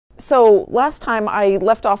So last time I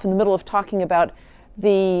left off in the middle of talking about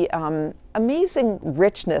the amazing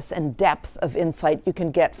richness and depth of insight you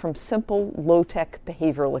can get from simple, low-tech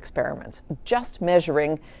behavioral experiments, just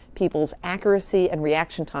measuring people's accuracy and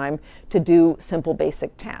reaction time to do simple,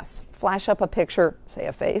 basic tasks. Flash up a picture, say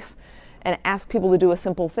a face, and ask people to do a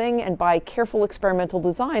simple thing, and by careful experimental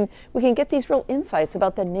design, we can get these real insights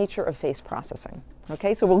about the nature of face processing.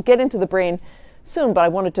 Okay, so we'll get into the brain soon, but I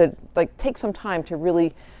wanted to take some time to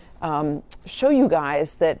really show you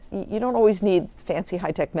guys that you don't always need fancy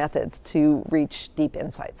high-tech methods to reach deep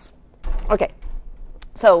insights. Okay,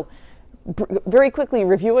 so very quickly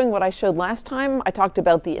reviewing what I showed last time, I talked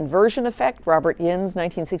about the inversion effect, Robert Yin's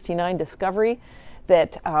 1969 discovery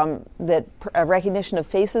that recognition of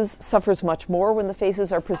faces suffers much more when the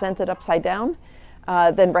faces are presented upside down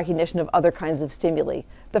than recognition of other kinds of stimuli.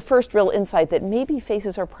 The first real insight that maybe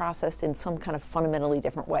faces are processed in some kind of fundamentally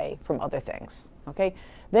different way from other things. Okay?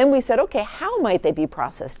 Then we said, okay, how might they be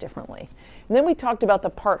processed differently? And then we talked about the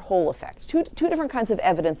part-whole effect. Two different kinds of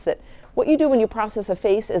evidence that what you do when you process a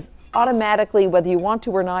face is automatically, whether you want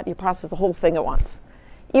to or not, you process the whole thing at once.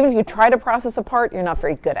 Even if you try to process a part, you're not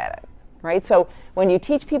very good at it. Right? So when you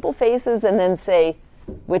teach people faces and then say,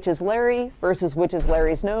 which is Larry versus which is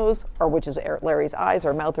Larry's nose, or which is Larry's eyes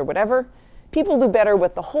or mouth or whatever, people do better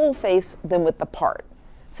with the whole face than with the part,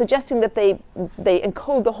 suggesting that they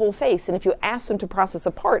encode the whole face. And if you ask them to process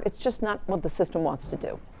a part, it's just not what the system wants to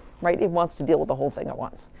do. Right? It wants to deal with the whole thing at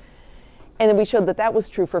once. And then we showed that that was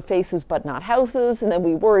true for faces but not houses. And then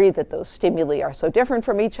we worried that those stimuli are so different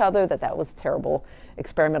from each other that that was terrible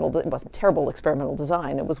experimental. It wasn't terrible experimental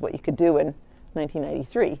design. It was what you could do in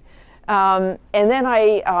 1993. And then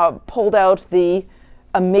I pulled out the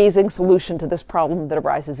amazing solution to this problem that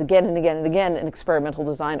arises again and again and again in experimental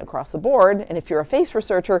design across the board. And if you're a face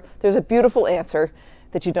researcher, there's a beautiful answer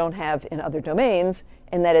that you don't have in other domains,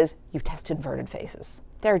 and that is you test inverted faces.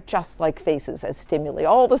 They're just like faces as stimuli,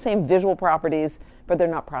 all the same visual properties, but they're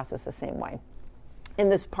not processed the same way.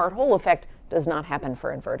 And this part-whole effect does not happen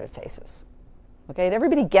for inverted faces. Okay, did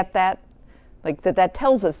everybody get that? Like that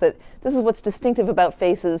tells us that this is what's distinctive about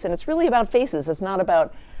faces, and it's really about faces. It's not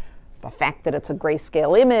about the fact that it's a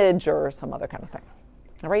grayscale image or some other kind of thing.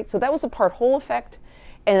 All right, so that was a part-whole effect.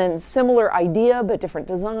 And then similar idea, but different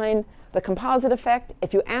design. The composite effect,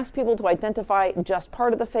 if you ask people to identify just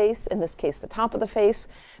part of the face, in this case the top of the face,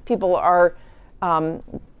 people are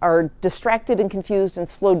distracted and confused and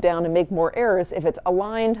slowed down and make more errors if it's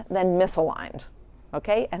aligned than misaligned.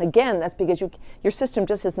 Okay? And again, that's because your system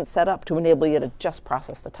just isn't set up to enable you to just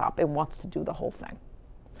process the top. It wants to do the whole thing.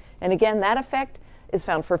 And again, that effect is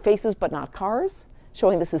found for faces but not cars,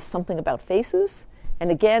 showing this is something about faces. And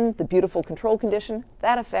again, the beautiful control condition,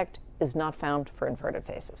 that effect is not found for inverted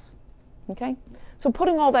faces. Okay? So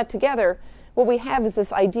putting all that together, what we have is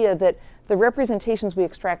this idea that the representations we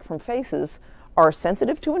extract from faces are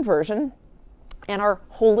sensitive to inversion and are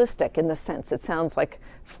holistic in the sense. It sounds like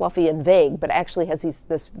fluffy and vague, but actually has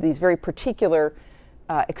these very particular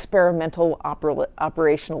experimental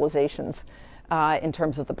operationalizations in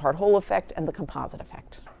terms of the part-whole effect and the composite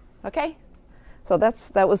effect. Okay? So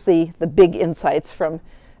that was the big insights from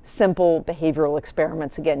simple behavioral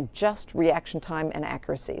experiments. Again, just reaction time and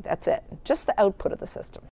accuracy. That's it. Just the output of the system.